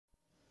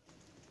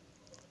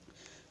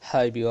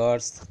Hi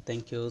viewers,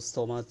 thank you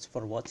so much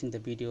for watching the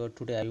video.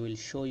 Today I will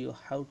show you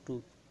how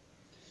to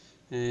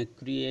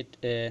create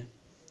a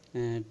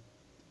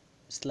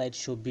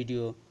slideshow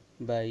video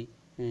by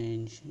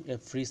a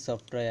free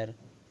software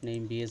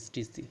named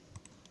VSDC.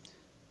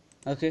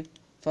 Okay,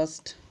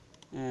 first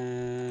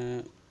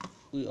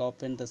we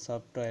open the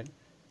software,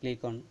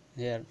 click on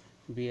here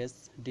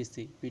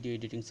VSDC Video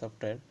Editing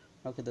Software.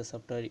 Okay, the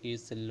software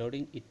is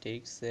loading, it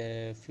takes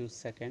a few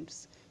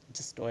seconds,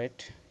 just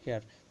wait.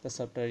 Here the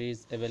software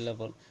is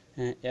available,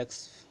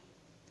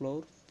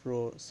 Explore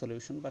Pro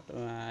solution, but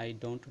I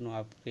don't know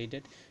upgrade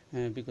it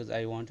because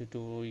I wanted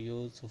to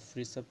use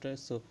free software,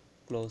 so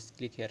close,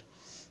 click here.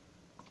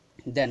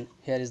 Then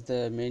here is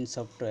the main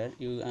software.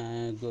 You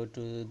go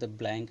to the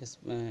blank,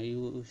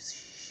 you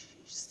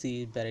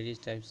see various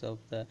types of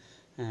the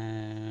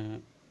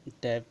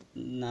tab.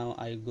 Now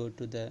I go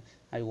to the,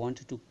 I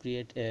wanted to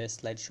create a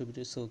slideshow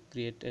video, so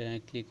click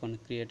on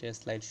create a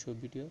slideshow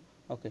video.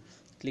 Okay,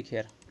 click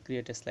here,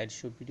 create a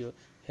slideshow video.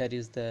 Here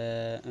is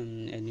the a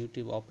new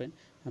tab open,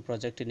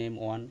 project name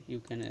 1, you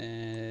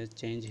can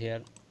change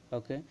here.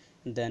 Okay,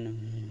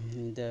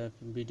 then the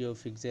video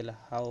pixel,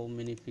 how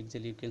many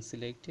pixel you can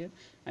select here.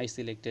 I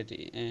selected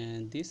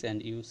this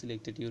and you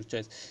selected your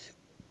choice.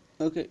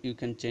 Okay, you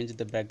can change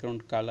the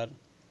background color,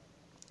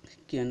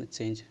 can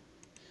change.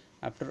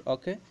 After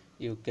okay,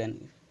 you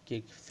can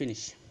click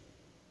finish.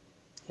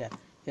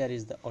 Here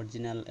is the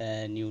original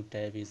new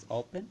tab is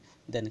open.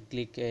 Then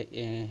click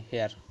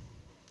here,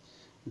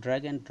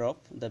 drag and drop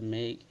the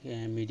make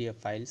media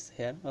files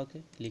here.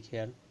 Okay, click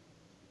here,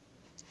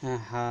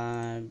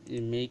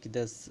 make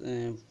this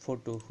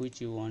photo which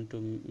you want to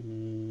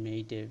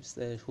make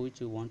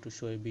which you want to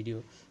show a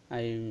video.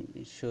 I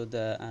show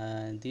the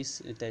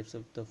these types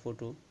of the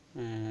photo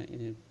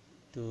in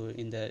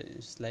the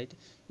slide.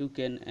 You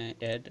can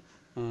add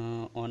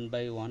one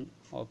by one,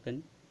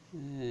 open,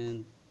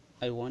 and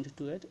I want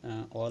to add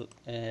all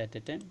at a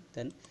time.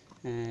 Then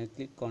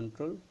click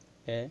control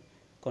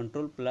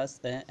plus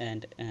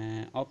and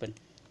open.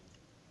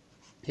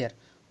 Here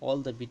all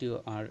the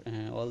video are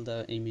all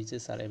the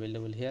images are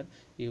available here.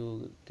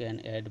 You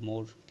can add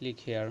more, click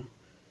here.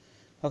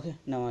 Okay,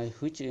 now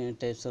which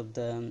types of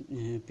the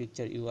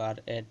picture you are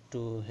add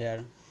to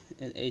here.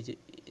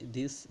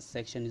 This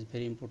section is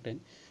very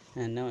important.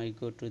 And now I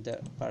go to the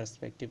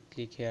perspective,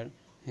 click here.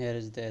 Here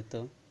is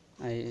the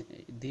I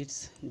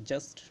this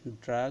just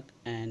drag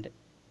and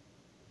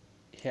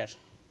here.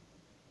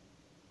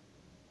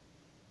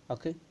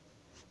 Okay,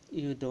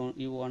 you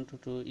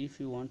want to if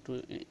you want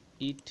to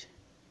eat,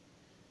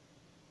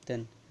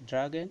 then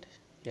drag and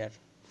here.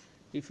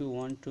 If you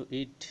want to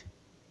eat,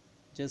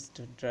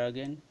 just drag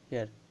in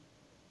here.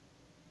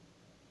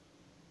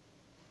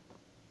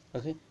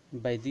 Okay,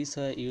 by this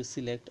you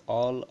select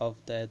all of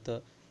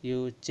the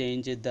you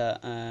change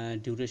the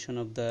duration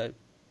of the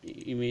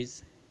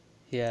image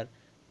here.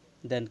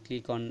 Then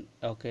click on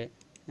okay.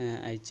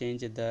 I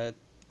change the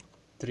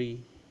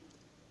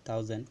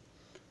 3000.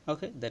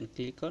 Okay, then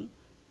click on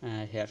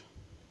here,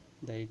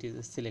 that it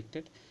is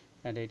selected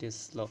and it is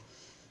slow.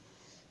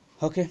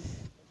 Okay,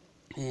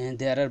 and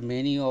there are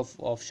many of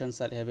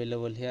options are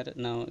available here.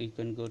 Now you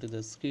can go to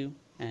the screw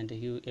and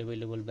you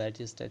available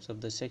various types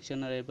of the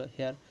section are able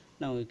here.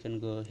 Now you can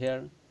go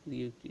here.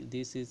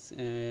 This is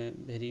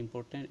very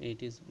important,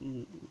 it is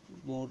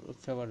more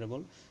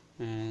favorable,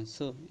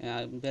 so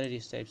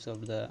various types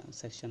of the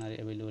section are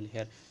available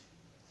here.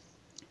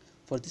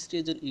 For this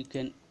reason you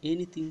can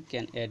anything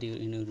can add you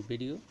in your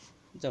video.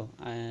 So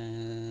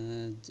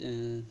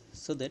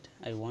so that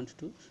I want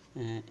to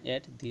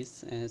add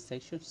these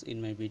sections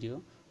in my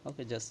video.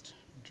 Okay, just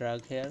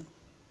drag here,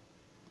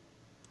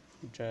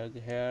 drag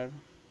here,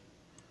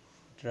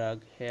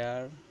 drag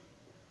here,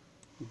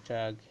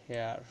 drag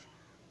here,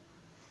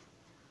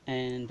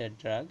 and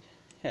drag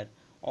here.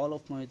 All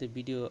of my the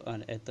video are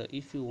at the,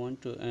 if you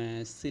want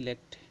to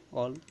select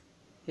all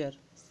here,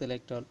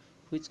 select all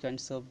which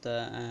kinds of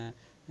the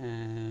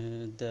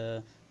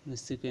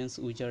sequence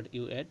wizard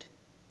you add,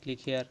 click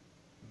here,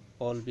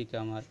 all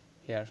become are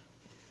here.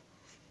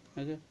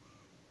 Okay,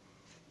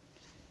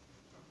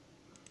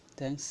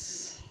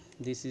 thanks.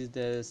 This is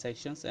the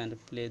sections and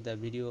play the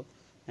video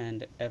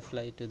and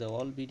apply to the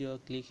all video,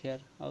 click here.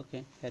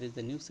 Okay, here is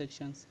the new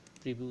sections,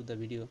 preview the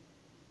video.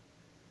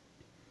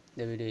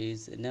 The video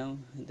is now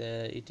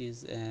it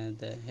is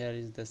the here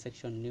is the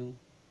section new.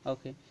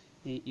 Okay,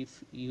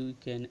 if you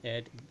can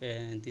add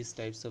these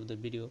types of the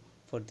video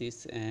for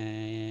this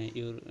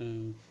your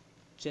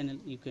channel,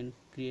 you can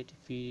create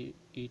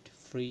it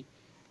free.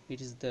 It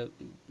is the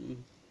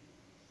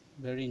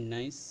very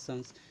nice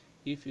songs.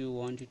 If you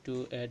wanted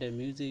to add a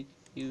music,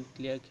 you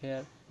click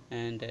here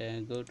and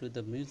go to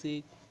the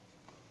music,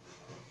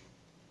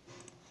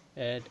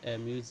 add a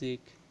music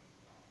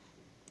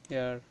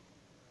here,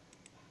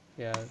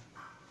 here.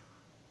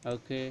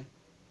 Okay,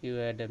 you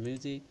add a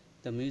music,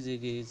 the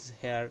music is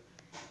here.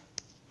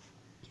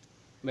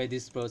 By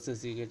this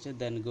process you get it.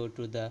 Then go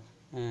to the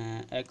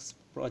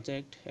export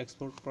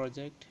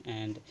project,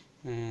 and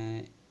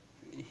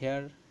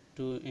here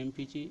to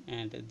mpg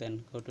and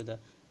then go to the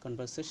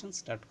conversation,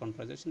 start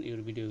conversation. Your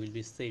video will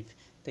be saved.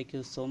 Thank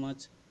you so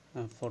much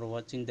for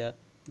watching the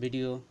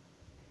video.